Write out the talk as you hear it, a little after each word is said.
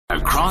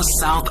Across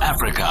South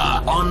Africa,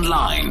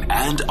 online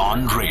and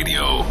on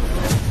radio.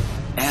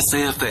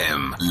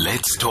 SAFM,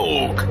 let's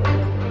talk.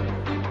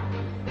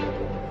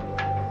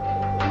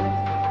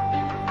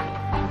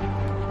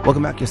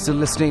 Welcome back. You're still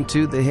listening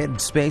to The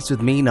Headspace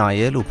with me,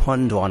 Nayelu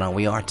Pondwana.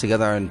 We are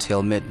together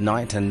until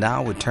midnight, and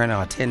now we turn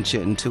our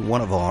attention to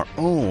one of our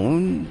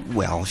own.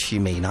 Well, she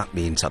may not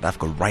be in South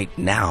Africa right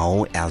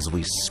now as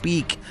we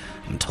speak.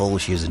 I'm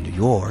told she's in New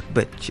York,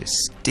 but she's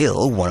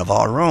still one of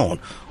our own.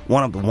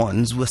 One of the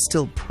ones we're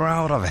still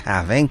proud of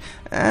having.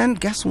 And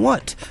guess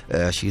what?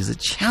 She's the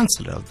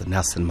Chancellor of the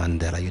Nelson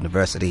Mandela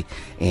University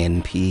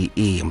in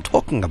PE. I'm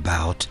talking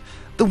about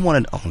the one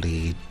and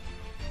only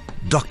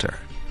Dr.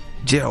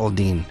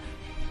 Geraldine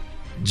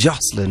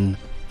Jocelyn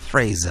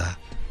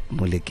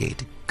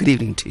Fraser-Moleketi. Good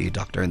evening to you,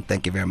 Doctor, and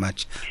thank you very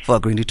much for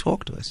agreeing to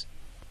talk to us.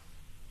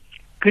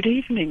 Good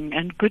evening,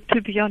 and good to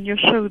be on your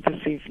show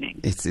this evening.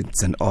 It's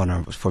an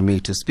honor for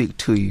me to speak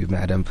to you,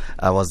 madam.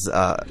 I was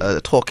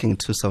talking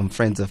to some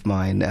friends of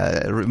mine,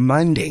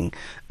 reminding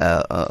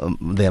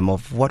them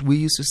of what we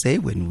used to say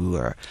when we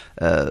were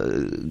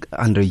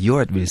under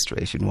your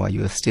administration, while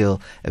you were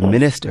still a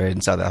minister in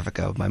South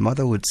Africa. My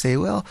mother would say,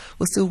 well,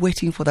 we're still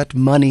waiting for that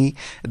money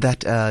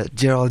that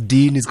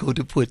Geraldine is going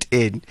to put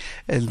in.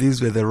 And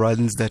these were the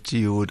runs that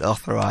you would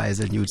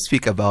authorize and you would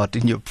speak about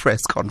in your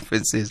press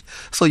conferences.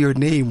 So your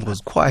name was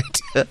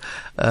quite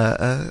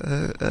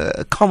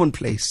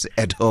commonplace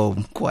at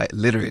home, quite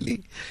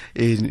literally,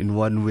 in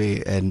one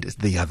way and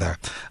the other.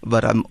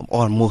 But I'm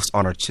almost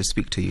honored to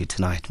speak to you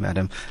tonight,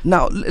 madam.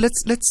 Now,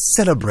 let's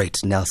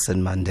celebrate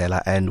Nelson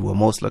Mandela, and we're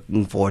most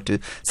looking forward to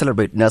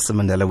celebrate Nelson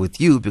Mandela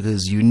with you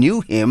because you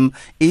knew him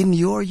in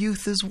your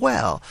youth as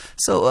well.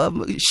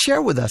 So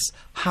share with us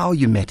how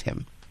you met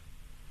him.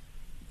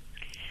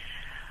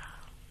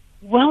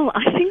 Well,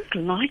 I think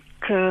like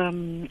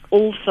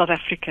all South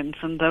Africans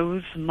and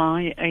those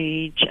my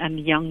age and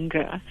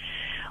younger,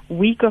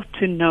 we got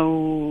to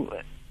know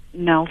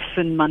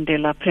Nelson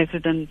Mandela,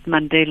 President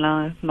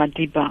Mandela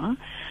Madiba,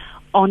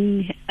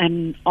 on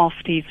and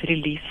after his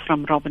release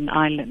from Robben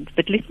Island.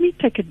 But let me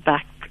take it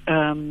back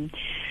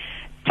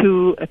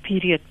to a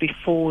period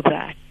before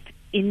that.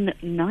 In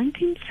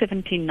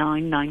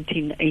 1979,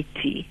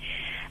 1980,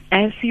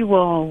 as you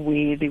are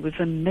aware, there was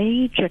a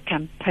major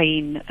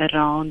campaign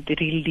around the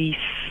release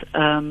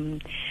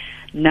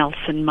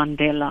Nelson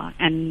Mandela,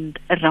 and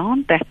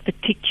around that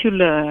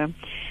particular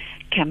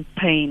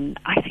campaign,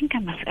 I think I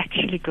must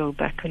actually go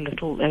back a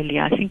little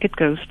earlier. I think it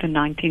goes to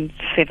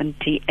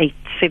 1978,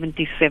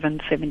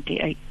 77,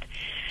 78.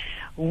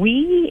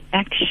 We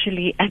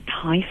actually, at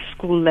high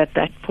school at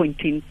that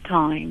point in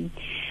time,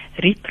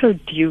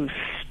 reproduced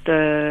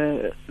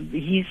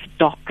his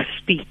doc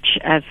speech,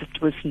 as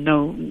it was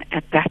known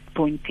at that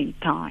point in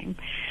time,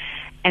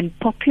 and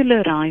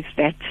popularized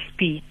that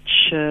speech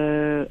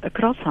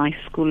across high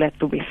school at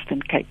the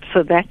Western Cape.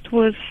 So that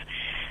was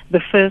the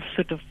first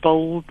sort of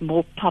bold,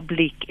 more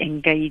public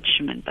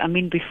engagement. I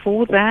mean,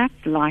 before that,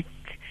 like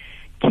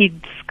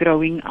kids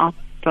growing up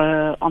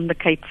on the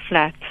Cape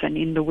Flats and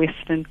in the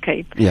Western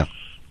Cape,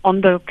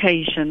 on the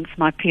occasions,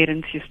 my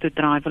parents used to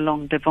drive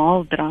along the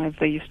Vaal Drive.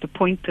 They used to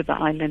point to the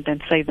island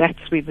and say,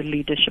 that's where the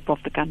leadership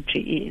of the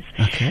country is.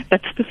 Okay.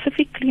 But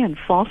specifically, and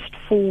fast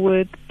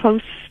forward,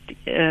 post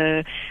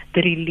the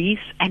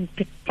release, and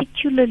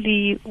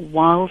particularly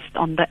whilst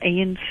on the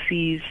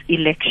ANC's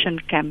election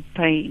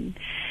campaign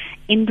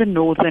in the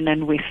Northern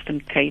and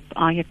Western Cape,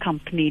 I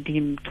accompanied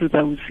him to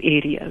those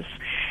areas.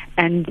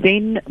 And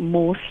then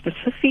more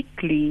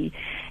specifically,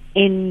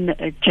 in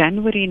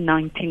January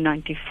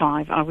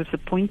 1995, I was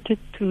appointed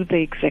to the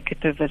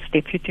executive as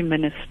Deputy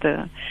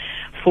Minister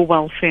for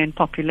Welfare and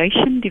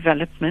Population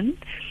Development.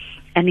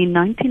 And in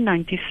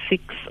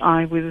 1996,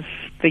 I was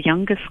the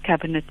youngest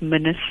cabinet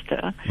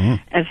minister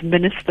as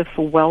Minister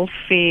for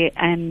Welfare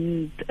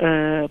and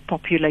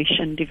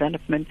Population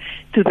Development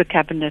to the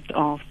cabinet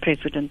of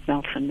President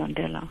Nelson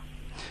Mandela.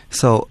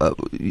 So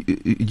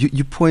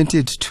you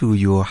pointed to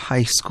your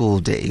high school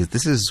days.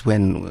 This is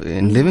when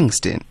in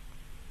Livingston.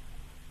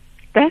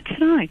 That's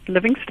right,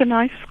 Livingston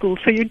High School.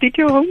 So you did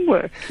your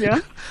homework, yeah?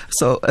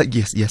 So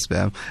yes,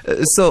 ma'am.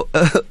 So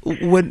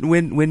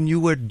when you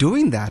were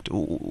doing that,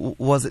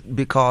 was it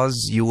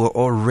because you were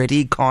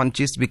already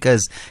conscious?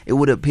 Because it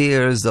would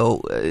appear as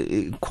though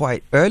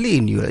quite early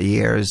in your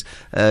years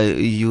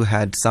you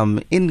had some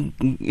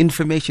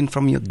information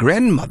from your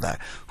grandmother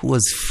who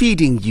was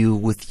feeding you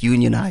with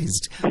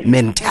unionized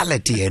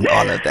mentality and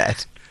all of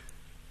that.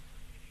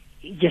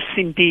 Yes,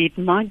 indeed.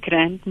 My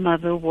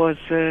grandmother was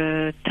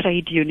a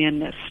trade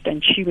unionist,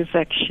 and she was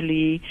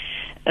actually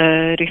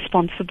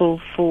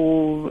responsible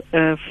for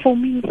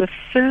forming the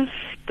first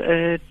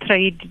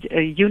trade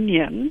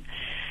union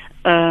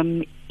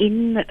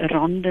in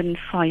Rondon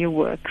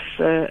Fireworks,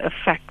 a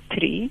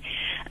factory.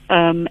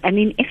 And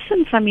in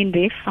essence, I mean,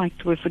 their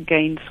fight was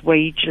against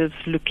wages,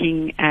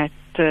 looking at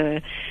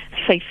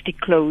safety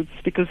clothes,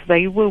 because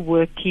they were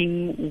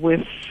working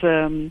with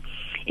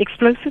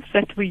explosives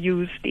that were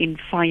used in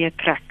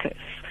firecrackers.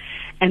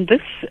 And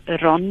this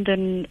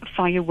Rondon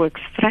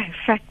fireworks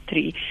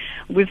factory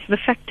was the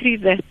factory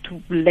that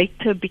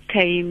later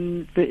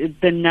became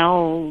the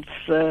Nels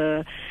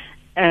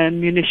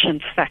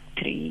munitions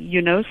factory,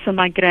 you know. So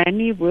my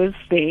granny was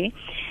there,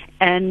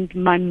 and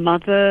my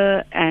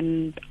mother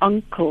and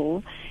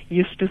uncle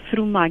used to,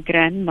 through my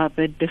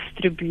grandmother,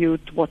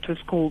 distribute what was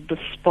called the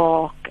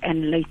Spark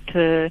and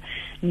later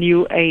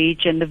New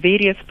Age and the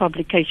various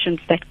publications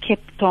that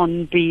kept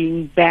on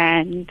being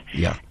banned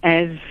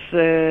as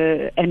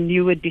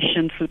new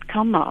editions would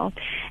come out.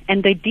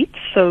 And they did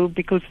so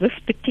because this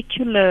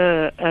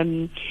particular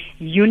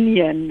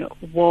union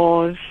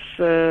was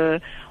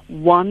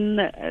one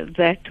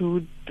that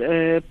would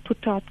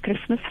put out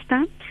Christmas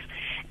stamps.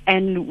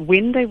 And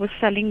when they were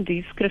selling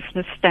these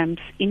Christmas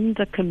stamps in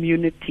the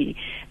community,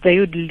 they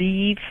would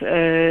leave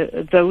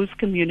those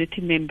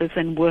community members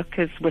and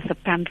workers with a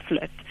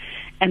pamphlet.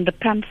 And the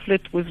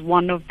pamphlet was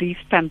one of these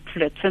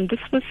pamphlets. And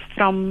this was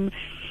from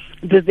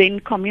the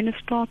then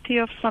Communist Party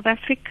of South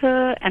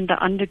Africa and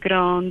the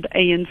underground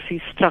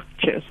ANC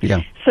structures.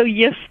 Yeah. So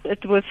yes,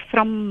 it was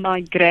from my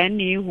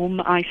granny,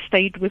 whom I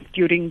stayed with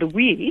during the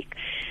week,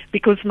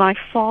 because my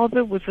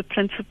father was a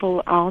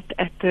principal out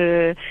at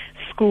a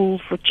school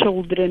for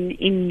children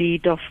in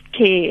need of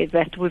care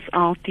that was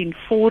out in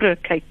Fora,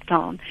 Cape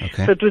Town.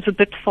 Okay. So it was a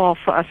bit far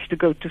for us to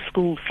go to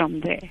school from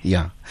there.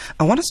 Yeah.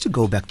 I want us to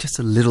go back just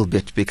a little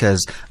bit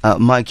because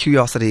my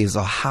curiosity is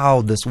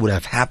how this would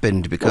have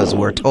happened, because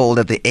we're told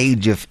at the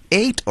age of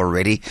 8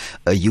 already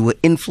you were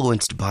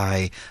influenced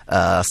by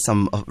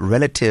some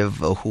relative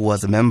who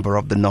was a member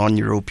of the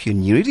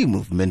non-European unity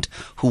movement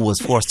who was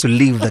forced to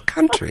leave the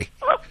country.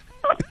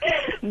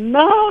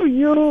 Now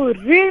you're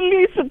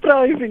really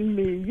surprising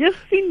me. Yes,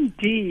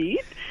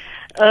 indeed.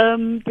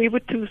 There were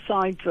two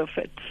sides of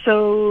it.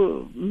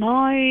 So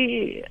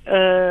my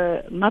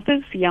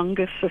mother's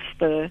younger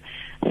sister,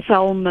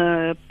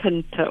 Selma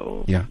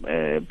Pinto,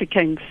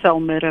 became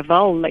Selma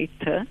Raval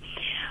later,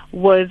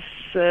 was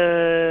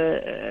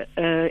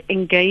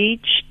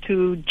engaged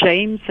to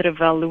James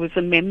Raval, who was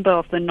a member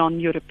of the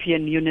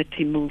non-European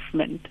unity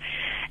movement.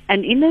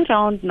 And in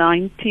around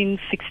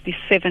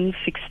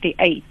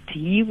 1967-68,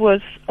 he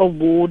was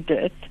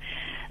awarded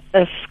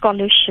a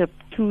scholarship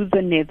to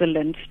the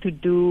Netherlands to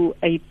do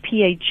a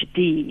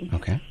PhD.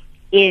 Okay.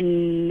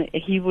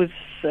 He was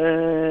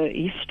a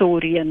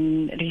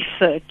historian,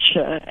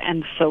 researcher,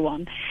 and so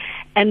on.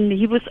 And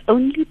he was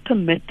only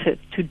permitted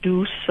to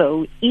do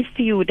so if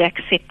he would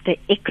accept the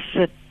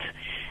exit,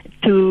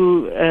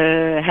 to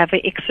have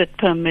an exit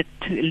permit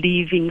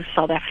leaving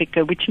South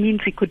Africa, which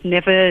means he could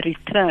never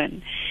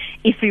return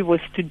if he was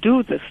to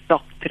do this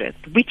doctorate,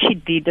 which he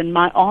did, and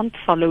my aunt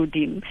followed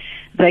him.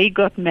 They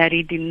got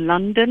married in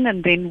London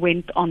and then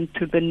went on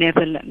to the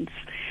Netherlands.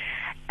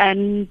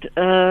 And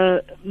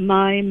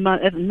my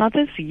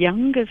mother's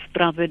youngest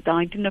brother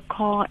died in a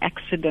car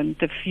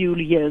accident a few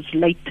years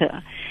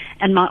later,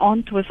 and my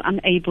aunt was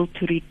unable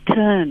to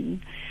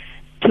return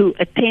to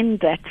attend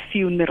that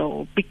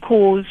funeral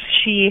because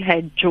she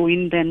had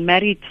joined and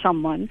married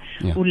someone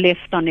who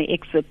left on an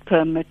exit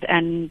permit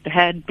and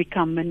had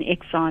become an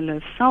exile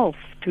herself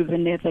to the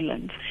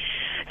Netherlands.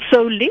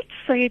 So let's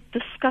say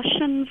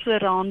discussions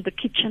around the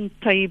kitchen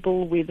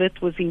table, whether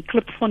it was in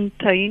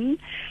Klipfontein,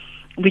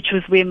 which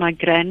was where my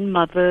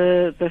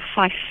grandmother, the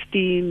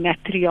feisty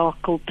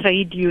matriarchal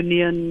trade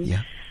unionist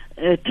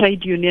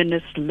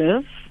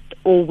lived,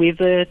 or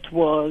whether it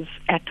was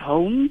at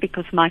home,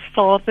 because my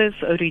father's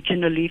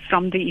originally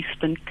from the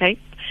Eastern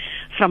Cape,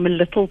 from a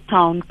little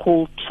town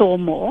called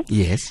Tsomo.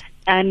 Yes.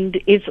 And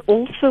is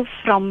also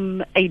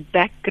from a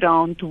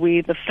background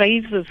where the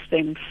Frasers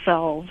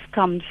themselves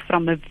comes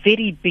from a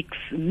very big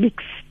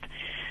mixed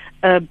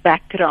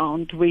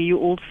background, where you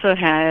also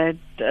had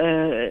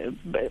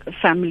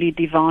family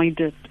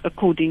divided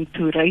according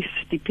to race,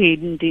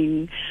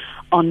 depending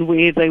on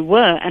where they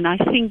were. And I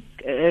think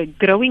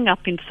growing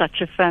up in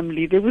such a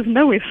family, there was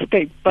no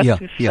escape but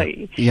to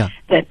say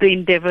that the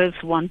endeavors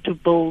want to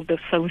build a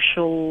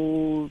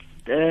social,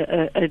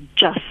 a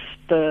just,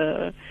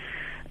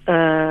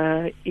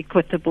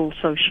 equitable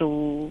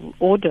social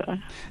order.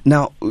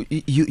 Now,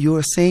 you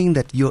were saying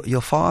that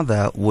your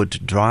father would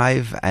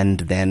drive and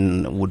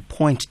then would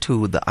point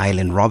to the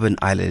island, Robben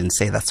Island, and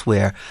say that's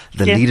where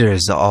the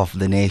leaders of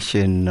the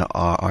nation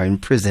are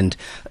imprisoned.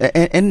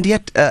 And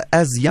yet,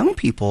 as young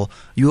people,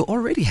 you're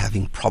already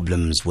having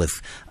problems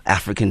with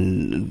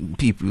African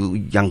people,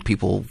 young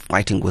people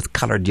fighting with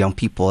colored young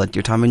people at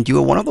your time, and you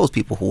were one of those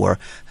people who were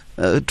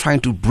trying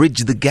to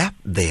bridge the gap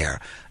there.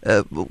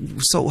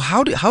 So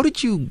how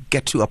did you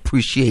get to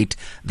appreciate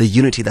the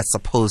unity that's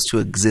supposed to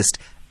exist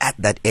at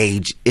that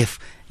age if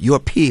your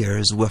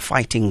peers were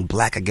fighting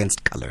black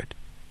against colored?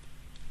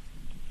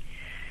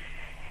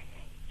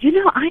 You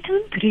know, I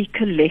don't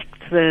recollect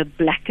the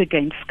black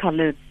against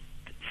colored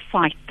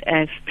fight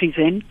as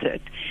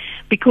presented,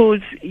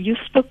 because you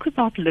spoke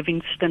about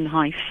Livingston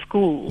High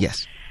School.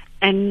 Yes.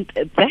 And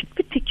that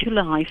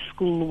particular high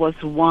school was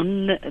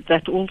one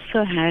that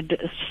also had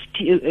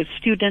a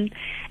student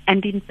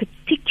and in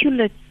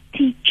particular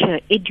teacher,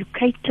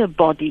 educator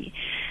body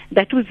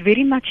that was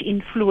very much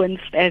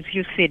influenced, as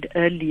you said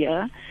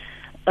earlier,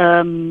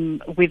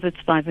 whether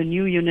it's by the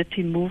New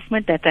Unity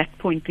Movement, at that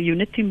point the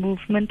Unity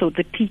Movement, or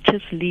the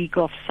Teachers League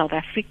of South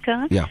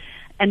Africa. Yeah.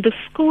 And the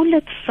school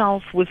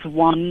itself was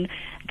one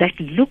that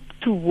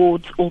looked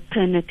towards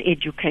alternate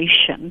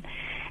education.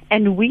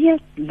 And we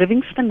at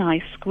Livingston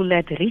High School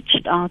had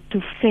reached out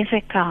to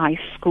Fraser-Moleketi High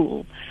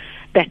School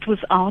that was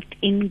out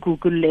in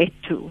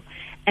Gugulethu.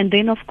 And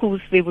then, of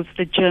course, there was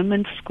the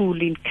German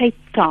school in Cape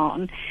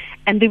Town.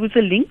 And there was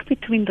a link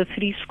between the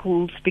three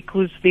schools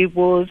because there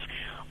was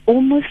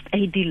almost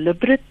a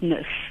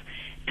deliberateness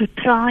to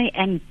try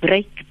and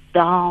break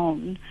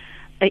down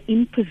an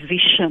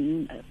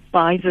imposition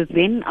by the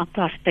then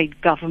apartheid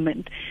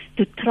government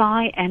to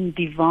try and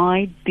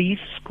divide these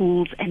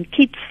schools and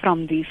kids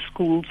from these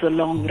schools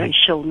along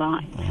racial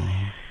lines.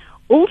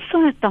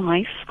 Also at the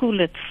high school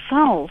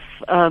itself,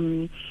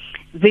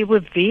 there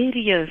were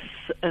various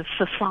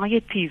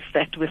societies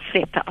that were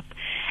set up.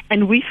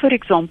 And we, for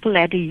example,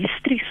 had a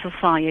history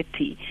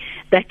society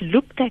that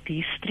looked at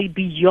history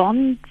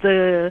beyond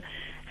the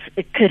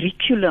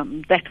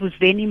curriculum that was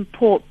then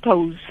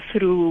imposed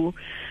through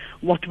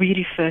what we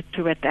referred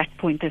to at that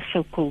point as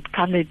so-called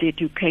colored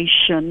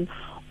education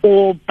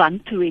or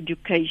Bantu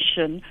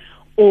education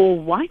or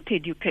white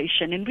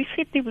education. And we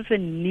said there was a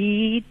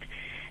need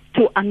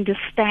to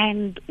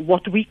understand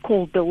what we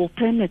called the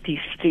alternate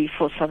history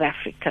for South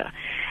Africa.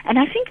 And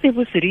I think there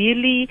was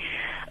really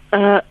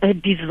a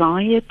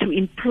desire to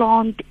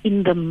implant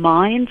in the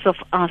minds of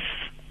us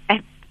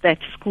at that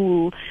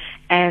school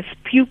as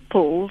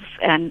pupils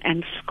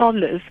and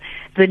scholars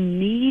the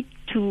need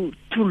to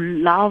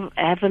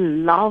have a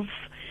love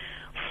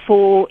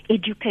for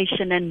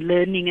education and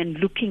learning and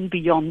looking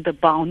beyond the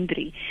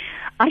boundary.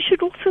 I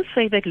should also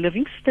say that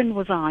Livingston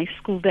was a high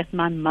school that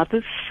my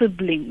mother's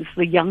siblings,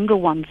 the younger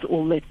ones,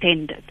 all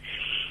attended.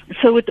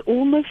 So it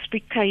almost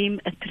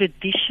became a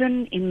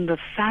tradition in the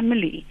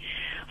family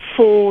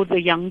for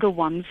the younger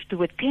ones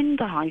to attend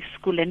the high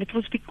school, and it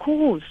was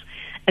because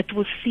it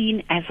was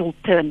seen as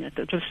alternate.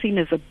 It was seen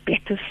as a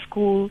better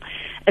school.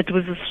 It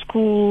was a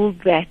school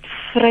that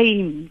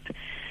framed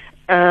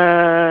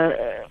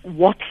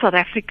what South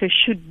Africa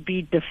should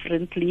be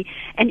differently,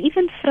 and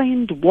even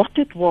framed what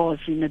it was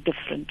in a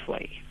different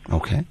way.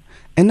 Okay.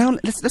 And now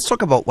let's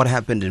talk about what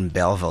happened in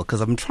Bellville,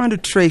 because I'm trying to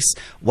trace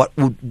what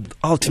would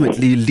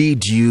ultimately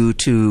lead you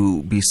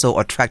to be so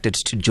attracted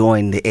to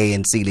join the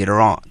ANC later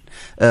on.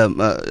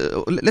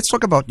 Let's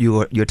talk about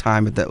your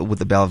time with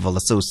the Bellville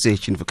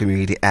Association for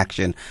Community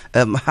Action.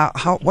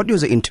 What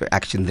was the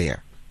interaction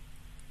there?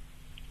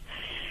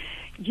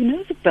 You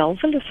know, the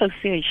Bellville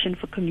Association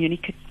for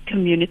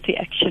Community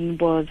Action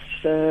was,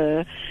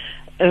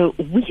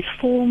 we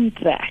formed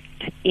that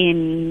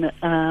in,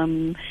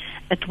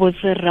 it was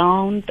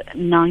around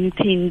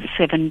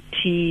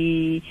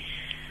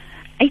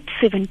 1978,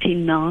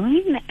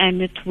 79,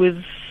 and it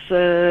was,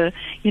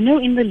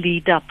 in the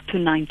lead up to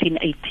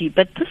 1980.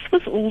 But this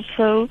was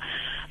also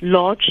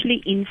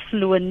largely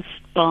influenced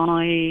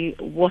by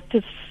what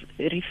is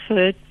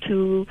referred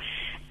to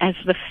as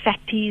the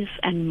Fatties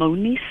and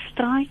Monies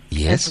strike,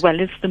 yes, as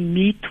well as the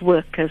meat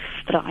workers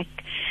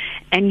strike.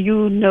 And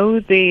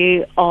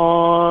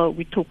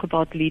we talk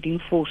about leading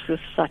forces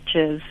such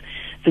as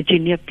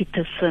Virginia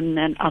Peterson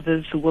and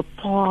others who were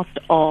part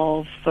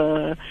of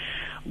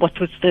what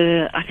was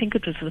I think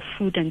it was the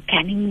Food and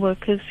Canning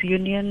Workers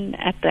Union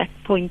at that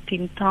point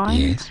in time.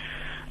 Yes.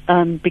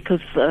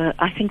 Because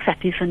I think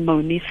Fatties and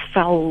Monies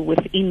fell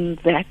within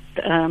that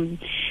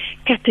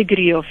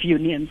category of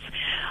unions.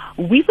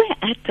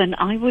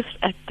 I was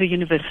at the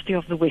University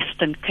of the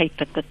Western Cape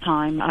at the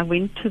time. I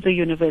went to the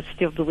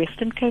University of the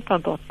Western Cape. I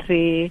got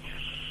there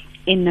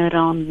in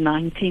around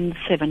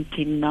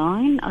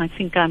 1979. I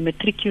think I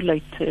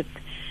matriculated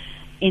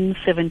in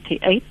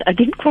 78. I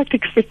didn't quite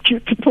expect you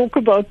to talk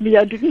about me.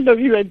 I didn't know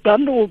you had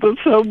done all this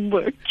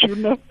homework,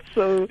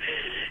 so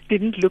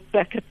didn't look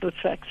back at the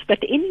facts.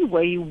 But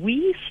anyway,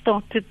 we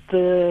started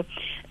the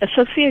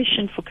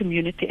Association for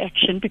Community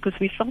Action because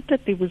we felt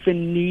that there was a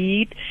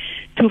need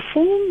to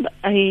form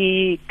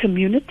a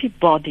community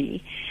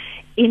body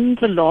in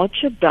the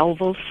larger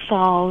Bellville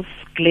South,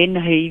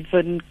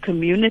 Glenhaven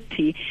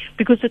community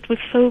because it was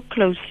so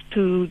close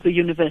to the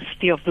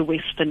University of the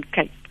Western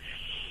Cape.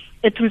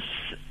 It was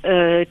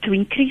to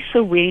increase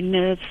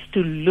awareness,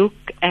 to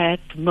look at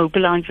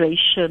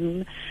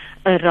mobilization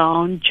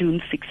around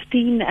June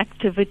 16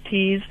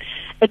 activities.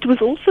 It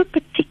was also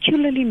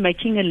particularly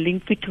making a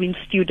link between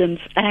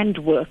students and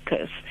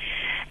workers.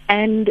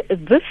 And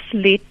this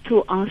led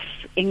to us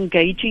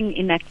engaging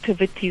in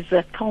activities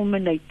that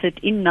culminated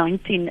in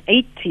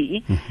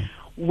 1980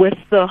 with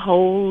the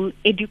whole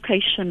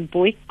education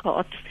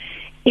boycott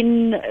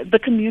in the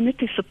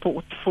community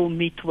support for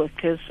meat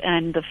workers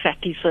and the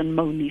Fatties and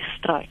Monies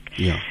strike.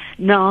 Yeah.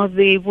 Now,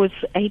 there was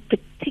a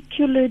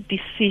particular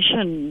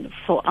decision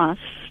for us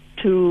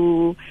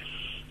to,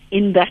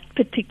 in that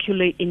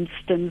particular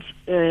instance,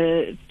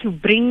 to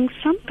bring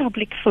some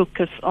public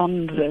focus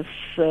on this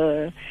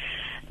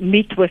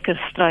meat worker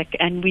strike,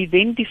 and we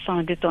then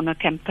decided on a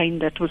campaign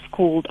that was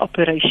called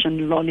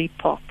Operation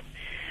Lollipop.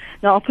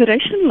 Now,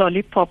 Operation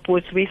Lollipop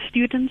was where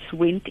students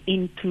went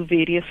into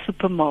various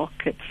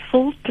supermarkets,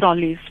 filled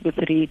trolleys with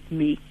red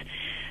meat,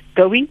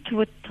 going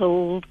to a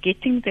till,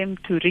 getting them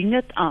to ring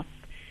it up,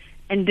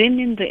 and then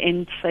in the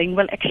end saying,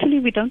 well, actually,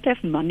 we don't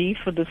have money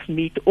for this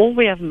meat. All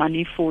we have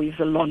money for is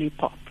a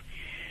lollipop.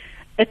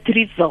 It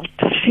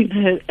resulted in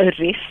an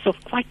arrest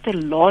of quite a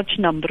large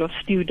number of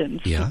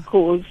students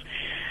because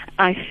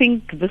I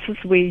think this is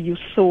where you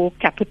saw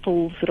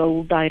capitals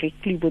roll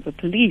directly with the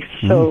police.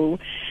 So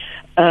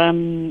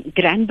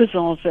Grand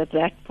Bazaars at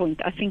that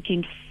point, I think,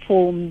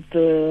 informed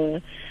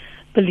the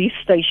police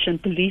station.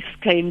 Police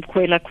came,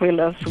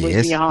 Quellas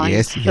were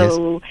behind.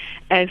 So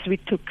as we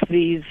took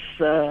these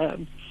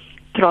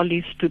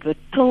trolleys to the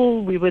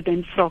till, we were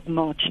then frog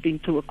marched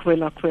into a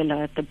Quella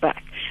at the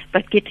back.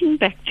 But getting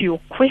back to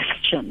your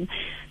question,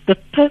 the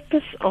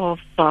purpose of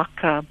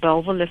BACA,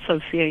 Belleville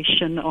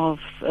Association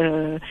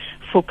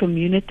for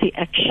Community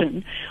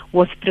Action,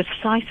 was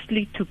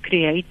precisely to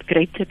create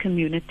greater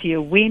community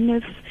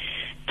awareness,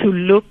 to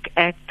look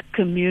at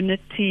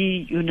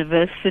community,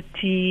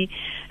 university,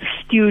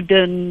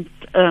 student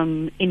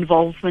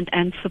involvement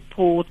and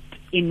support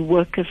in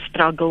worker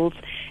struggles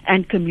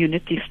and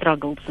community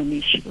struggles and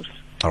issues.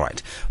 All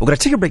right. We're going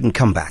to take a break and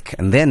come back.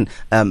 And then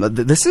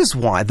this is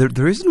why, the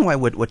reason why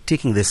we're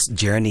taking this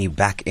journey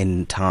back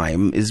in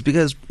time is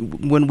because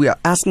when we are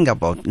asking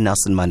about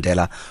Nelson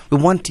Mandela, we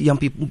want young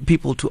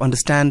people to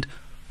understand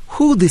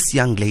who this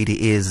young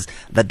lady is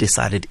that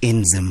decided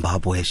in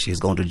Zimbabwe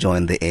she's going to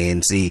join the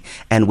ANC.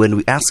 And when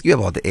we ask you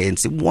about the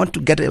ANC, we want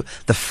to get the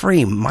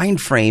mind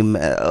frame,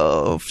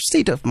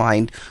 state of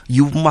mind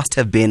you must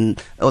have been,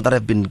 or that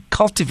have been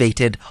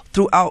cultivated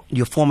throughout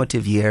your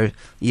formative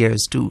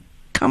years to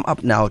come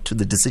up now to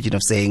the decision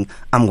of saying,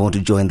 I'm going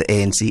to join the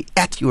ANC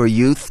at your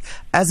youth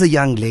as a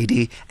young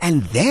lady.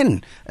 And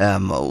then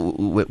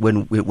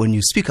when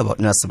you speak about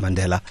Nelson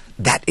Mandela,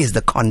 that is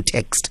the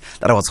context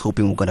that I was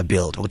hoping we're going to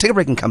build. We'll take a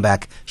break and come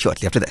back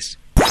shortly after this.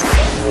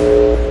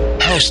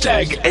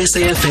 Hashtag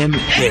SAFM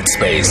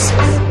Headspace.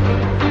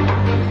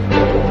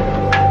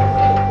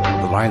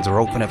 Lines are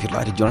open. If you'd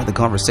like to join the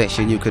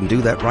conversation, you can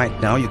do that right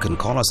now. You can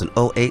call us on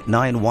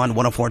 0891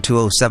 104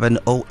 207,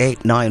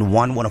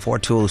 0891 104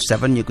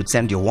 207. You could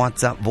send your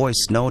WhatsApp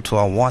voice note to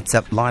our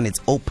WhatsApp line. It's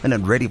open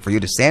and ready for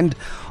you to send.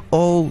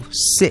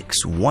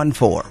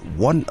 0614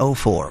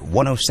 104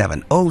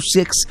 107,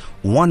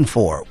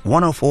 0614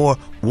 104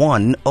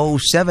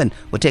 107.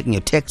 We're taking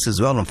your texts as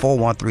well on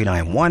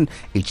 41391.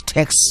 Each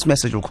text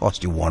message will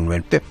cost you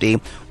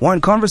R1.50. We're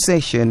in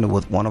conversation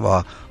with one of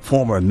our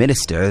former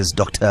ministers,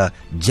 Dr.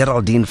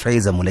 Geraldine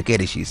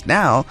Fraser-Moleketi. She's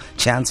now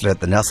Chancellor at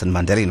the Nelson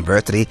Mandela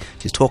University.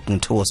 She's talking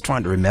to us,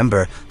 trying to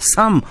remember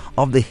some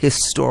of the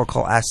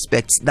historical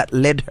aspects that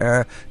led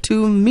her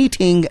to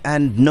meeting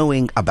and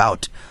knowing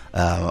about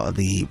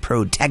the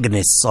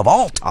protagonists of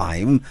all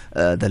time,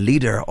 the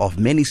leader of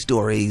many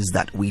stories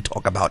that we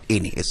talk about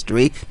in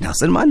history,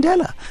 Nelson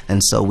Mandela.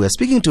 And so we're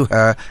speaking to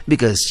her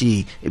because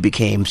she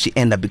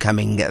ended up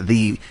becoming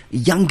the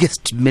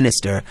youngest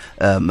minister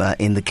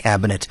in the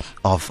cabinet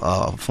of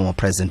former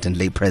President and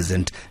late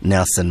President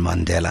Nelson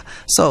Mandela.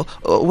 So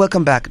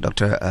welcome back,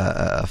 Dr.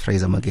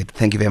 Fraser-Moleketi.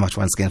 Thank you very much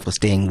once again for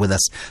staying with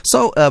us.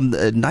 So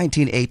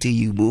 1980,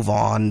 you move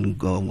on.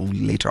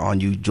 Later on,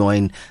 you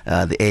join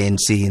the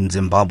ANC in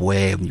Zimbabwe.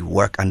 You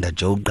work under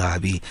Joe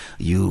Gabi.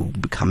 You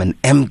become an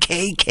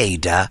MK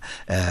cadre.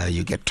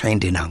 You get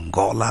trained in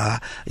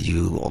Angola.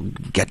 You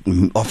get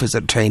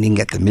officer training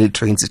at the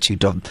Military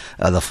Institute of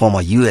the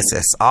former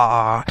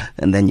USSR.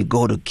 And then you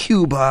go to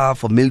Cuba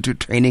for military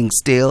training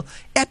still.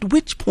 At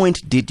which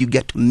point did you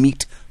get to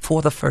meet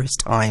for the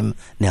first time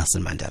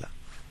Nelson Mandela?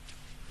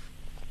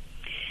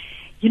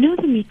 You know,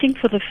 the meeting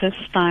for the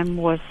first time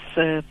was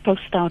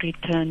post our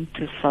return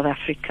to South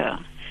Africa.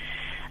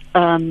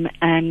 I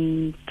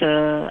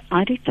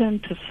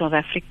returned to South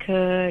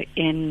Africa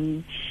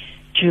in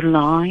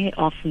July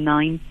of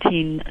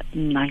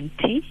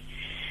 1990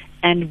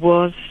 and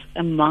was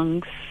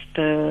amongst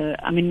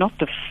not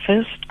the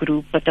first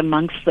group, but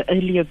amongst the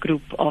earlier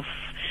group of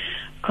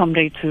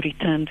comrades who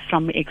returned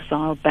from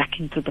exile back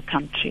into the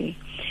country.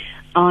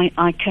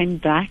 I came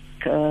back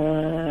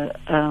to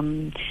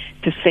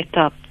set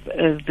up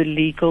the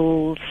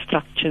legal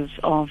structures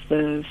of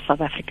the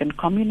South African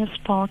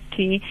Communist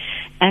Party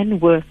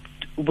and worked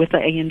with the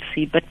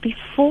ANC. But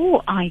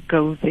before I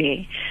go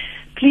there,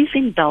 please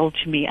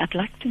indulge me. I'd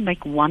like to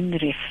make one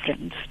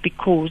reference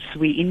because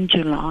we're in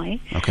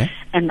July. Okay.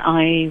 And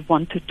I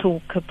want to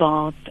talk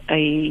about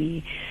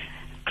a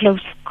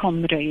close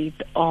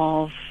comrade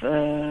of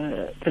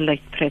the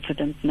late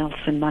President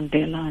Nelson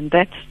Mandela, and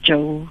that's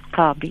Joe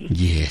Gabi.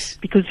 Yes.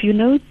 Because, you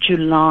know,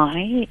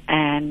 July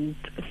and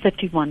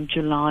 31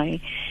 July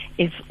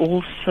is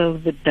also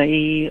the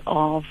day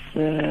of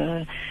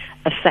the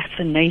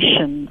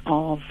assassination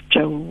of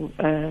Joe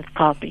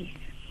Gabi,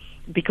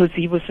 because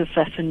he was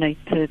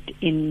assassinated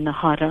in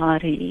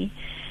Harare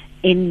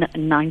in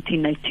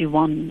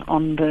 1981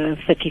 on the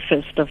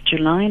 31st of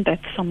July, and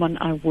that's someone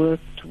I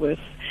worked with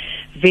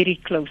very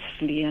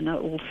closely, and I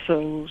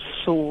also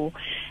saw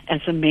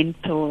as a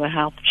mentor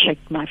helped shape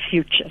my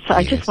future. So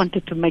I just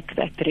wanted to make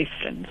that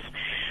reference.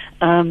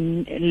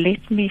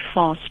 Let me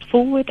fast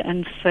forward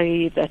and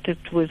say that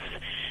it was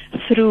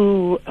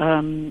through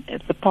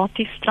the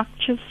party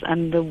structures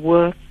and the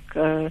work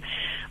I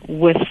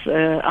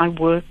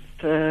worked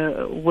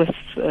with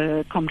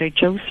Comrade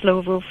Joe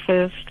Slovo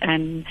first,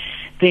 and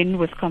then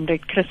with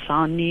Comrade Chris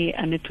Hani,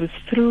 and it was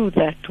through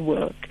that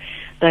work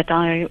that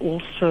I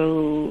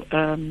also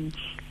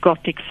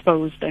got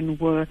exposed and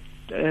worked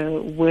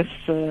with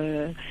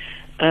Tata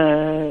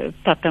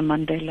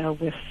Mandela,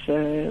 with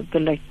the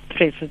late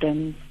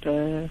President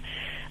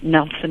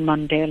Nelson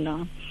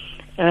Mandela.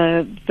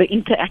 The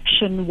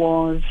interaction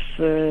was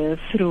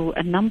through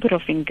a number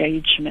of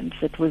engagements.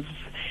 It was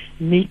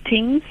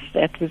meetings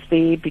that was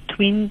there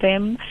between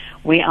them,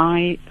 where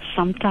I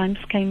sometimes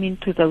came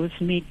into those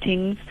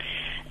meetings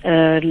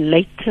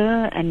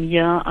later, and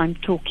yeah, I'm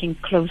talking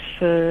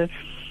closer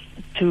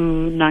to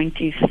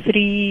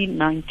 93,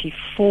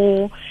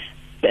 94,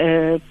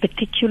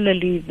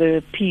 particularly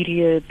the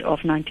period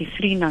of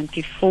 93,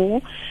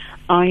 94.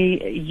 I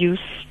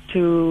used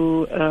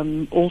to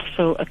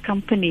also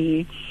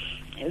accompany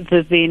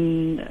the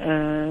then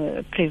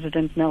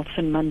President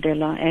Nelson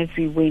Mandela as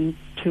he went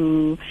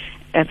to,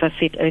 as I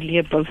said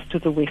earlier, both to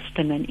the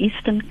Western and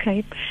Eastern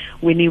Cape,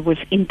 when he was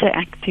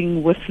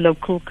interacting with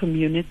local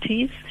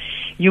communities.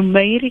 You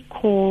may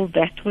recall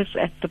that was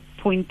at the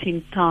point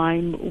in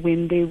time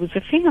when there was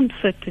a fair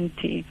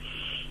uncertainty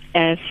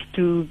as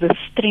to the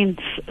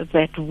strength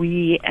that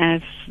we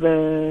as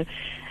the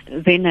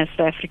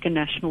African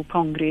National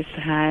Congress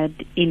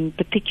had in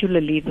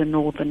particularly the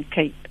Northern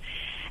Cape.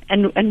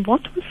 And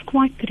what was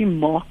quite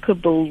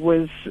remarkable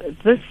was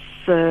this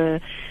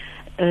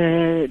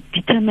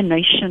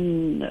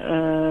determination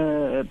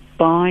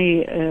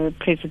by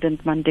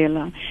President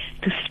Mandela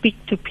to speak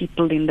to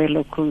people in their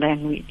local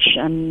language.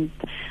 And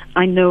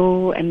I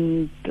know,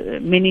 and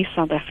many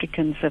South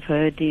Africans have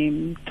heard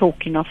him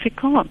talk in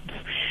Afrikaans.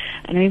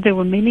 I mean, there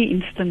were many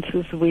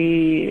instances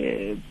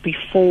where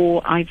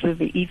before, either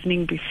the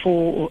evening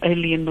before or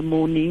early in the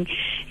morning,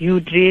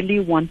 you'd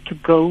really want to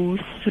go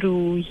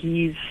through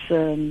his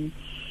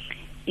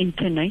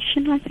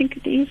intonation, I think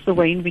it is, the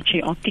way in which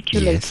he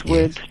articulates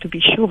words to be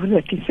sure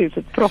that he says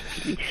it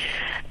properly.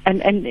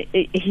 And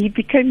he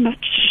became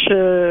much...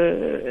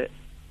 the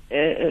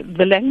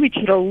language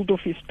rolled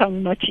off his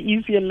tongue much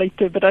easier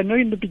later, but I know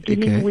in the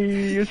beginning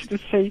we used to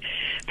say,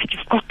 but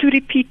you've got to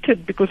repeat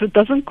it because it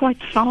doesn't quite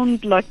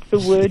sound like the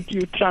word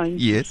you're trying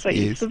to say.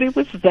 Yes. So there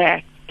was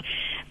that.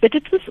 But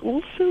it was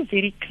also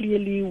very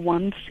clearly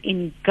once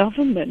in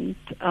government,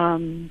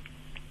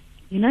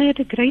 he had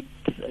a great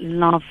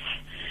love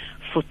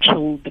for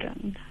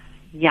children,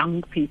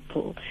 young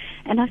people.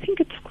 And I think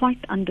it's quite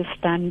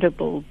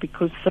understandable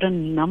because for a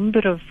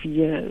number of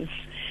years,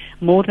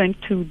 more than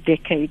 2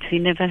 decades, he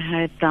never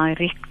had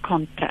direct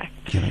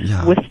contact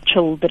with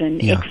children,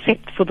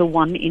 except for the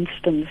one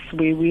instance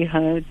where we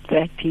heard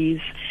that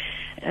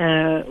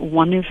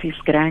one of his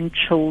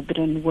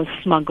grandchildren was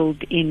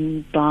smuggled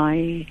in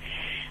by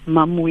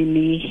Mum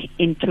Winnie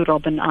into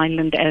Robben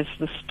Island, as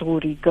the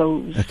story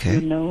goes,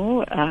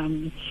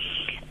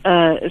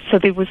 so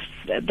there was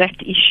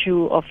that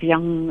issue of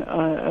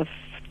of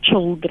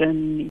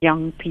children,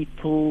 young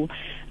people,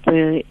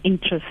 the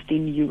interest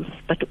in youth,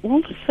 but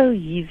also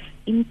his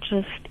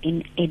interest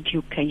in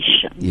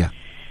education.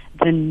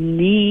 The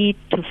need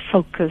to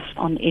focus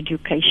on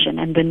education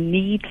and the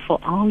need for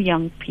our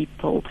young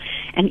people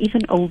and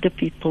even older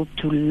people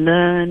to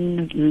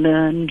learn,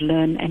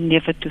 and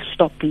never to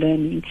stop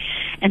learning.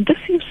 And this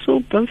you saw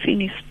both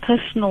in his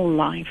personal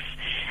life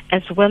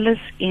as well as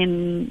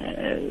in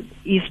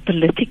his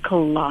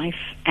political life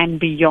and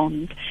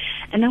beyond.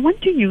 And I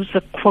want to use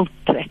a quote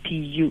that he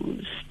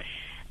used.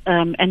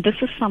 And this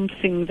is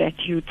something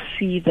that you'd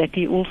see that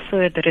he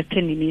also had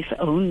written in his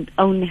own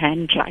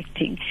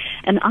handwriting.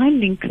 And I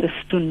link this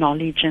to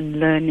knowledge and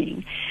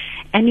learning.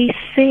 And he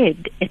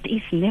said, "It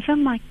is never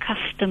my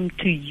custom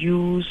to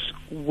use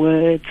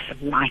words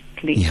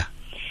lightly.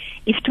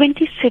 If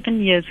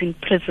 27 years in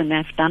prison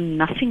have done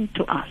nothing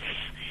to us,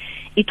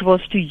 it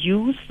was to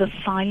use the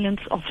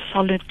silence of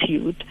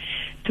solitude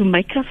to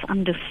make us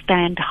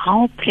understand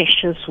how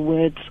precious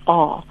words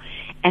are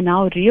and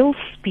how real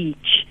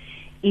speech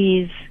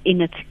is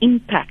in its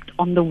impact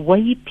on the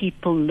way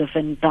people live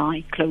and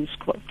die," close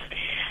quotes.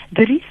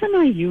 The reason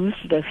I use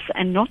this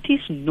and not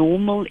his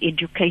normal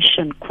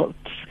education quotes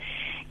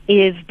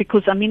is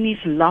because,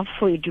 his love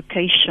for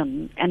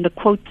education, and the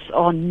quotes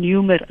are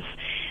numerous,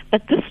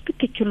 but this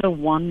particular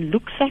one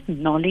looks at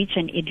knowledge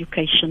and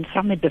education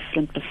from a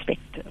different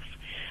perspective.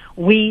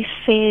 Where he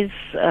says,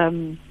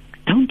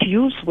 don't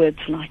use words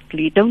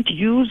lightly, don't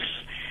use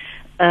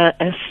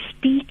a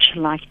speech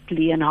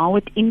lightly and how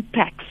it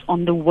impacts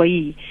on the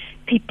way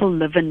people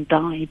live and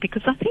die.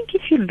 Because I think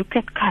if you look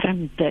at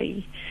current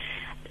day,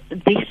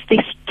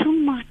 there's too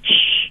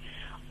much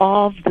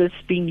of this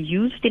being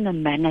used in a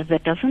manner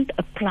that doesn't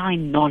apply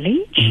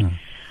knowledge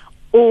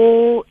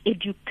or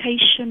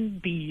education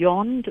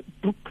beyond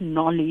book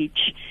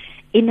knowledge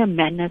in a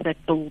manner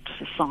that builds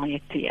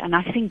society. And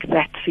I think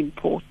that's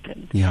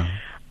important. Yeah.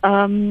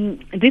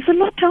 There's a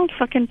lot else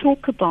I can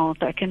talk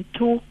about. I can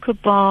talk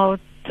about,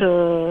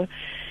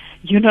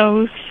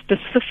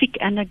 specific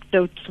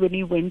anecdotes when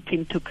he went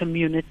into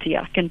community.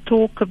 I can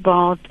talk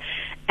about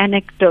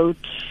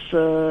anecdotes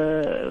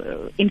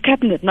in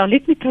cabinet. Now,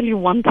 let me tell you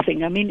one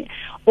thing. I mean,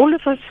 all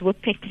of us were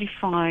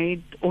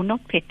petrified, or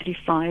not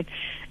petrified,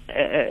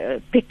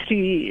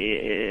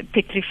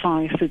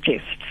 petrify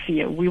suggests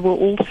fear. We were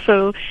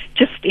also,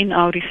 just in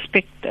our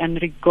respect and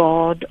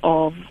regard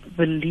of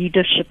the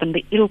leadership and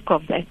the ilk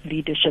of that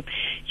leadership,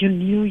 you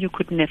knew you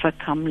could never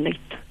come late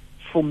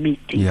for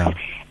meetings,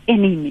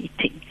 any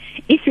meeting.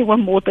 If you were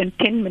more than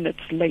 10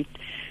 minutes late,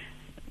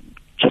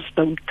 just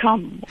don't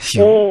come,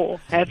 or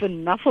have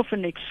enough of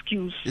an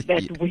excuse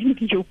that when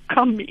you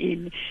come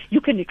in,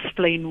 you can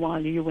explain why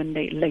you were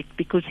late,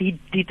 because he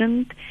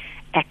didn't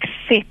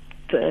accept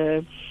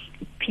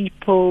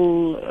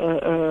people,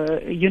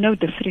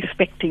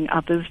 disrespecting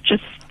others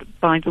just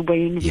by the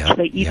way in which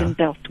they even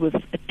dealt with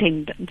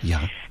attendance.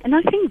 Yeah. And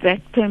I think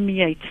that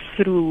permeates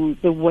through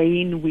the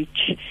way in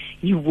which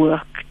you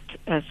worked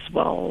as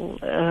well.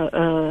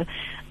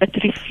 It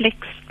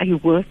reflects a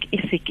work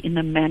ethic in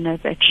a manner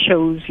that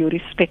shows your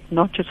respect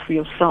not just for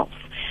yourself,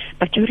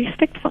 but your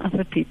respect for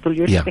other people,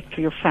 your respect for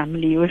your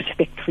family, your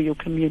respect for your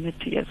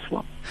community as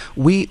well.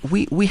 We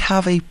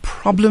have a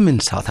problem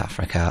in South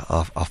Africa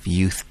of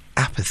youth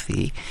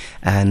apathy,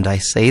 and I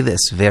say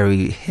this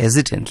very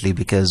hesitantly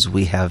because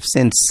we have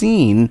since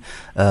seen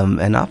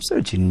an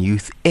upsurge in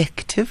youth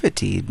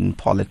activity in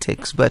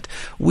politics, but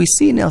we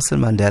see Nelson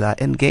Mandela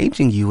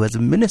engaging you as a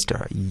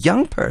minister, a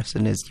young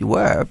person as you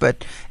were,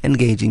 but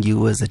engaging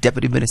you as a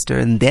deputy minister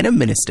and then a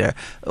minister.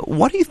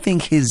 What do you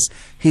think his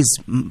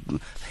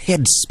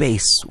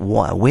headspace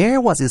was? Where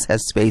was his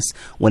headspace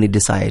when he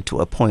decided to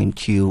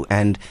appoint you,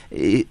 and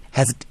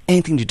has it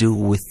anything to do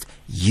with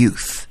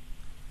youth?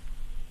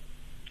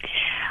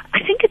 I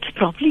think it's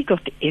probably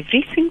got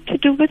everything to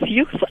do with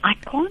youth. I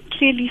can't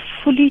really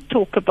fully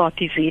talk about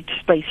his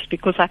headspace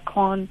because I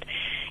can't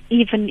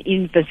even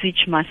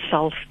envisage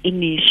myself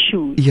in his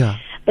shoes. Yeah.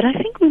 But I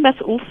think we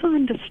must also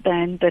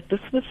understand that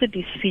this was a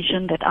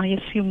decision that I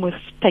assume was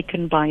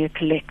taken by a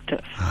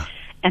collective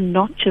and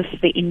not just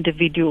the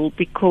individual,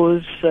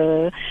 because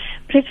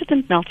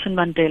President Nelson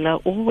Mandela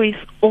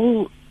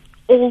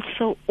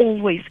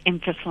always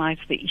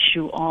emphasized the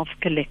issue of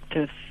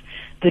collective,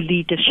 the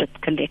leadership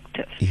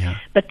collective. Yeah.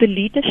 But the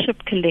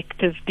leadership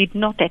collective did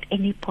not at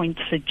any point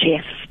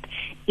suggest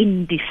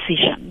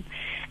indecision.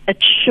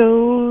 It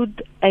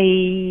showed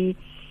a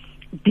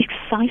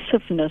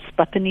decisiveness,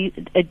 but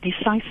a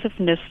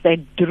decisiveness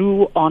that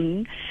drew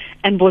on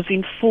and was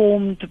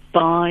informed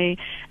by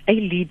a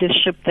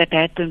leadership that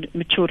had the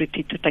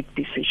maturity to take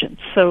decisions.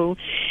 So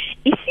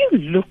if you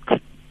look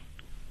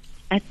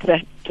at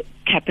that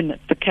cabinet,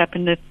 the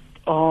cabinet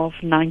of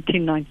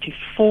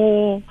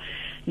 1994,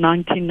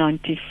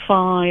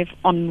 1995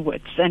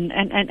 onwards,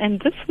 and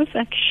this was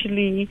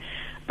actually,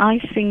 I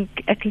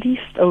think, at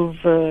least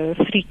over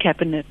 3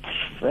 cabinets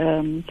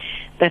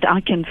that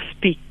I can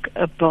speak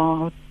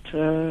about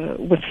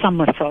with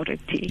some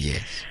authority.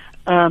 Yes.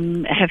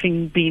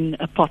 Having been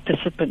a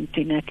participant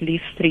in at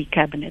least 3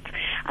 cabinets,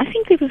 I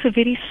think there was a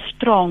very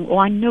strong,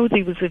 or I know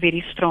there was a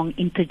very strong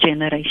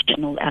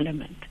intergenerational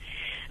element.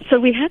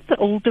 So we had the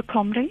older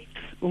comrades,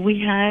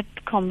 we had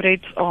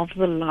comrades of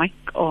the like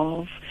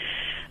of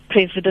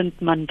President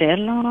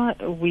Mandela,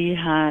 we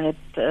had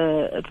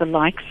the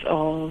likes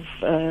of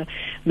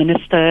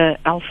Minister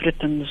Alfred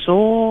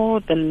Nzo,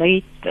 the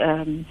late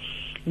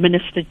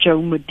Minister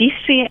Joe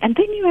Modise, and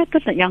then you had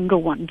the younger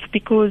ones,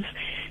 because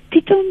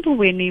Tito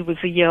Mboweni was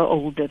a year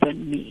older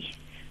than me,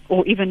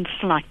 or even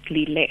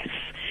slightly less.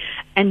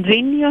 And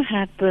then you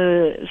had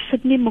the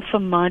Sydney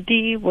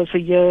Mufamadi was a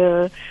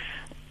year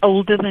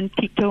older than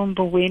Tito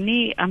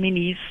Mboweni. I mean,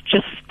 he's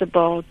just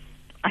about,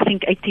 I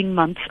think, 18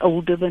 months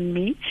older than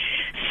me.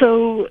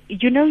 So,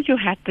 you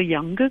had the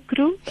younger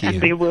group,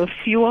 and there were a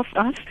few of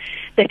us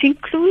that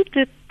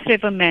included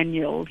Trevor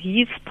Manuel.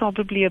 He's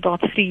probably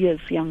about 3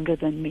 years younger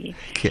than me.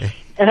 Okay.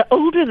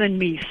 Older than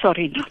me,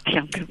 sorry, not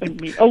younger than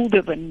me,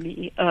 older than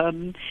me.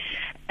 And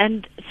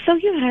so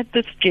you had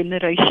this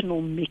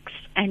generational mix.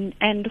 And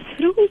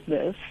through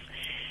this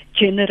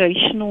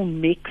generational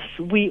mix,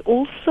 we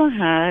also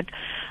had,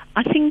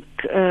 I think,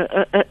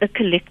 a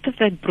collective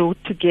that brought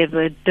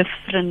together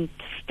different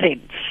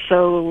strengths.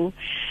 So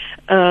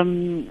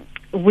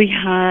we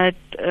had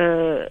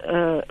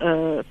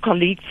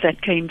colleagues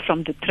that came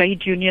from the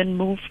trade union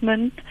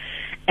movement,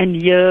 and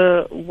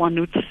here one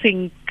would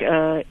think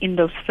in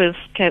those first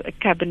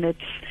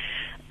cabinets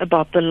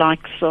about the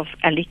likes of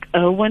Alec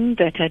Irwin,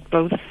 that had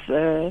both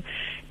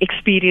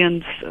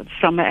experience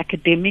from an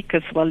academic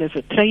as well as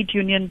a trade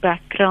union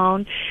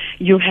background.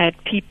 You had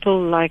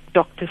people like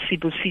Dr.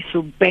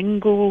 Sibusiso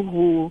Bengu,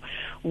 who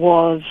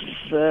was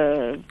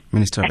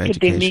Minister of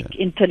academic, Education,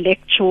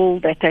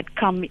 intellectual, that had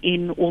come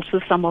in. Also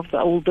some of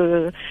the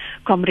older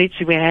comrades.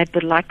 We had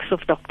the likes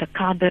of Dr.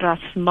 Kader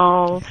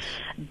Asmal,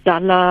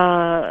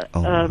 Dalla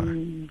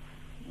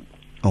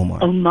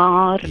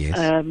Omar.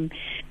 Yes.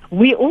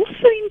 We also,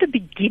 in the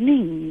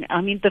beginning,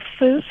 the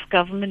first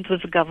government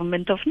was a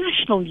government of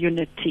national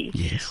unity,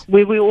 yes,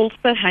 where we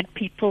also had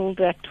people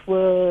that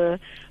were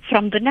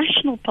from the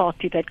National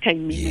Party that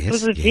came in. Yes, it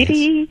was a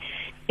very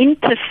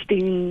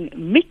interesting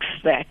mix,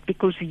 that,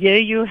 because here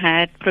you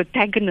had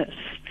protagonists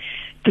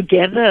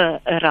together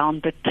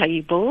around the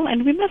table,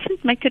 and we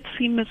mustn't make it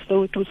seem as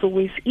though it was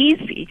always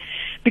easy,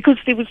 because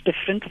there was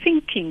different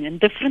thinking and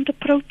different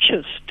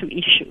approaches to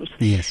issues.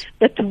 Yes.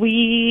 But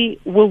we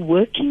were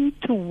working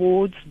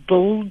towards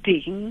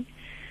building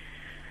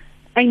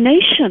a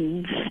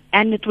nation,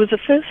 and it was a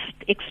first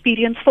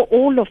experience for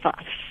all of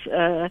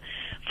us.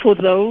 For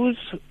those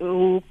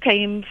who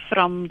came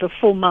from the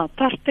former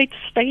apartheid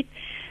state,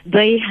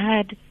 they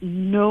had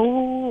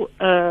no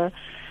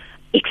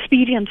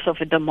experience of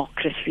a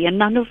democracy, and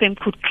none of them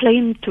could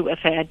claim to have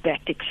had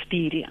that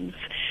experience.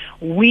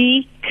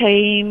 We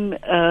came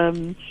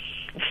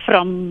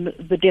from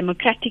the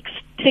democratic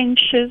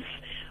trenches.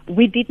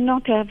 We did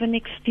not have an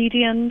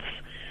experience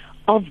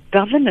of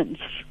governance,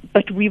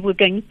 but we were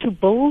going to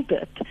build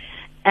it.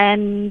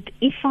 And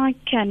if I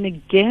can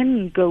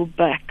again go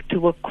back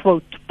to a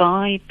quote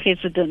by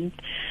President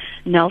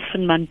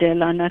Nelson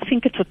Mandela, and I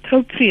think it's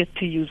appropriate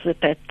to use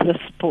it at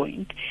this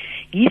point,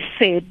 he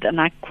said, and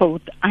I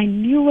quote, "I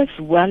knew as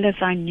well as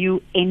I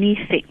knew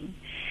anything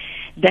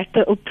that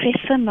the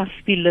oppressor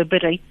must be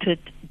liberated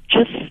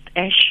just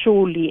as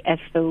surely as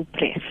the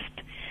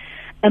oppressed.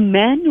 A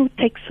man who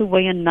takes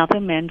away another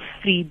man's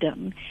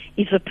freedom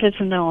is a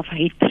prisoner of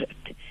hatred.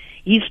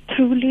 He's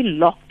truly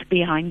locked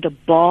behind the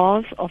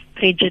bars of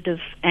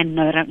prejudice and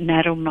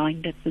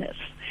narrow-mindedness.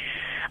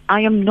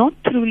 I am not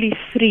truly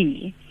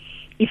free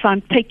if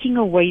I'm taking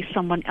away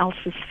someone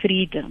else's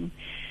freedom,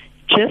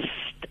 just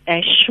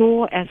as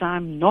sure as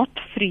I'm not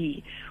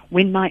free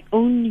when my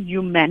own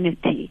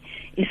humanity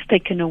is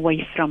taken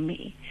away from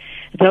me.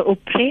 The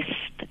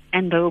oppressed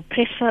and the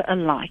oppressor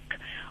alike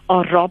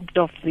are robbed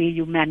of their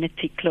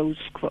humanity," close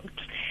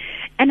quotes.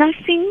 And I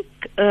think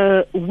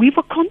we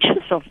were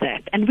conscious of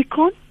that, and we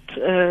can't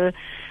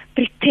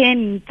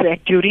pretend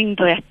that during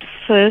that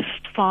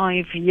first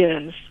 5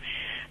 years,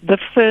 the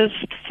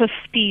first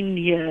 15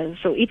 years,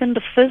 or even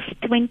the first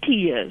 20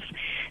 years,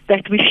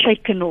 that we've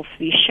shaken off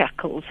these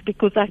shackles,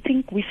 because I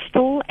think we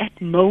still at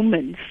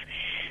moments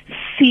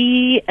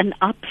see an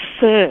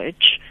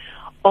upsurge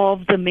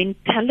of the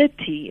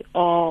mentality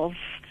of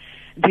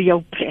the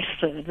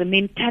oppressor, the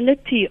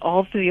mentality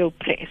of the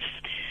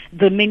oppressed,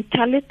 the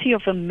mentality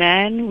of a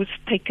man who's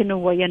taken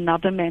away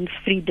another man's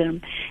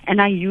freedom.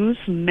 And I use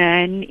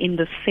man in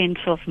the sense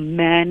of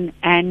man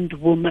and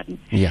woman.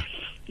 Yeah.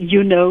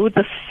 You know,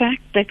 the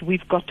fact that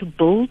we've got to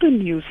build a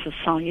new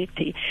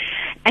society,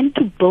 and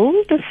to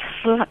build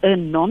a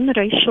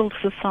non-racial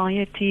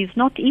society is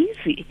not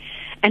easy.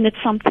 And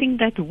it's something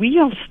that we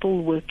are still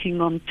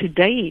working on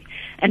today.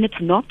 And it's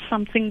not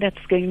something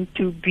that's going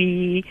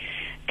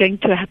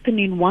to happen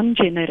in one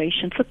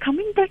generation. So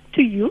coming back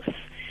to youth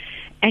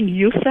and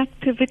youth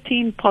activity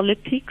in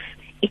politics,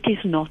 it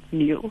is not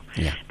new.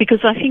 Yeah.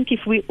 Because I think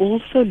if we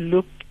also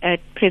look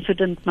at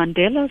President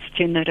Mandela's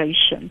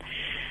generation,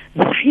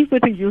 they were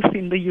the youth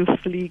in the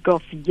Youth League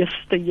of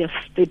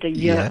yesterday.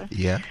 Yeah.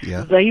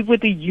 They were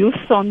the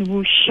youth on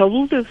whose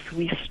shoulders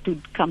we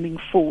stood coming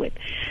forward.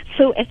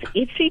 So as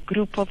every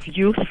group of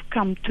youth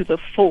come to the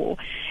fore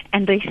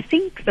and they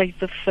think they're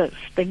the first,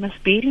 they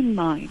must bear in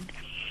mind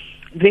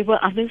there were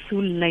others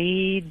who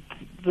laid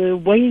the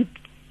way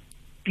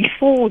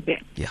before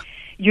them. Yeah.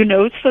 You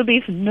know, so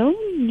there's no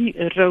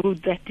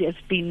road that has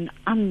been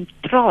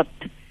untrod.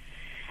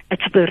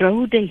 It's the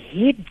road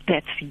ahead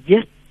that's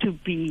yet to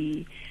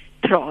be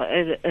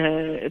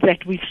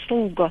that we've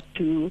still got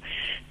to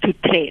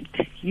tread,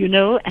 you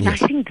know, and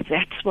Yes. I think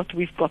that's what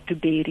we've got to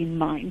bear in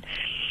mind.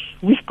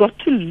 We've got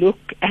to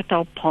look at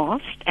our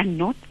past and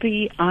not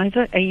be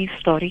either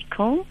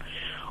ahistorical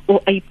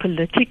or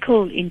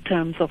apolitical in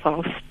terms of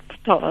our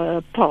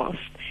past,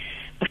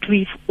 but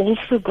we've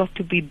also got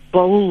to be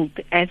bold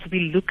as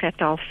we look at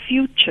our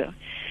future,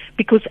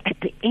 because at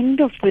the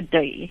end of the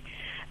day,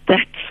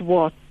 that's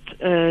what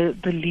the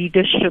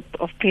leadership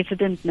of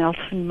President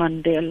Nelson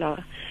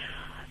Mandela,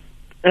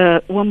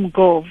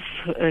 Umgov,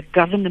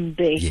 Governor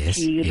Mbeki,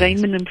 Yes.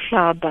 Raymond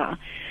Mhlaba,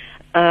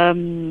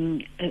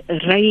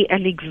 Ray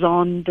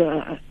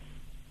Alexander,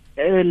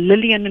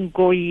 Lillian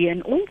Ngoyi,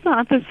 and all the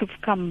others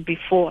who've come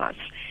before us,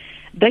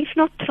 they've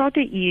not trod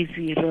an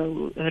easy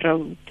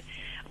road.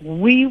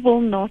 We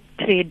will not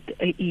tread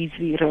an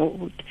easy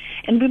road.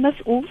 And we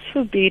must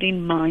also bear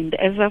in mind,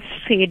 as I've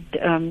said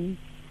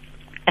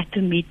at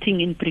a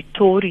meeting in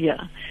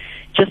Pretoria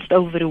just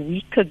over a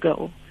week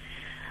ago,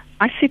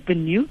 I said the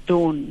new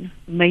dawn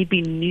may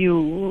be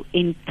new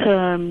in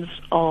terms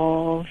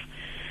of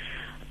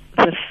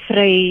the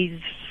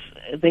phrase,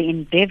 the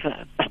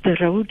endeavor, but the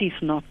road is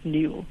not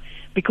new,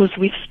 because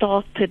we've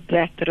started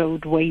that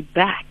road way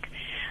back.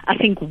 I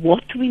think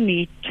what we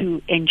need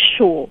to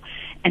ensure,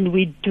 and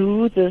we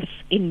do this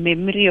in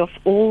memory of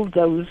all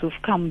those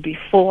who've come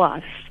before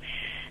us,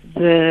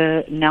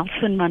 the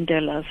Nelson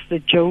Mandelas, the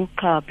Joe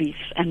Kabis,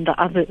 and the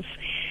others,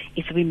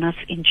 is we must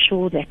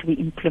ensure that we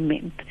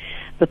implement.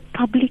 The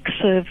public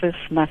service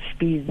must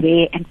be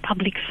there, and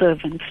public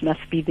servants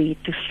must be there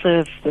to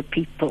serve the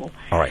people.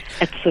 All right.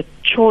 It's a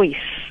choice.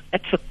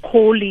 It's a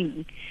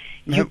calling.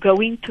 You go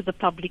into the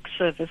public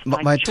service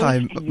by choice,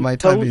 and you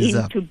go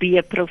in to be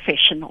a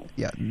professional.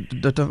 Yeah,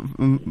 Dr.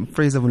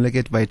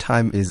 Fraser-Moleketi, my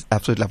time is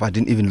absolutely up. I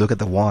didn't even look at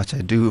the watch.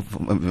 I do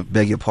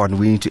beg your pardon.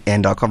 We need to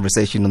end our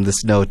conversation on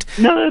this note.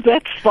 No,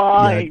 that's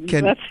fine.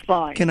 That's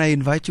fine. Can I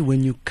invite you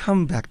when you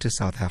come back to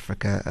South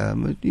Africa?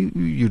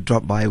 You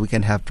drop by. We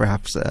can have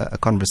perhaps a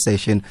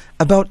conversation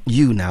about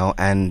you now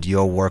and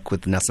your work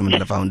with the Nelson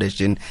Mandela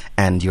Foundation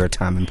and your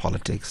time in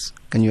politics.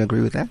 Can you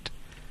agree with that?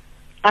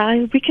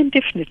 We can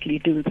definitely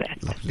do that.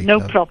 Lovely.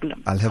 No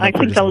problem. I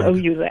think I'll owe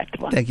you that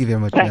one. Thank you very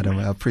much, madam.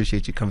 I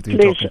appreciate you coming through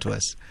and talking to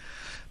us.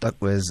 That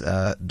was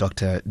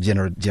Dr.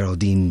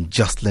 Geraldine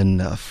Jocelyn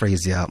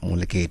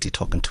Fraser-Moleketi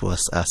talking to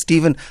us.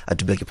 Stephen, I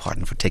do beg your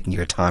pardon for taking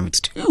your time. It's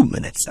 2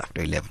 minutes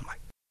after 11.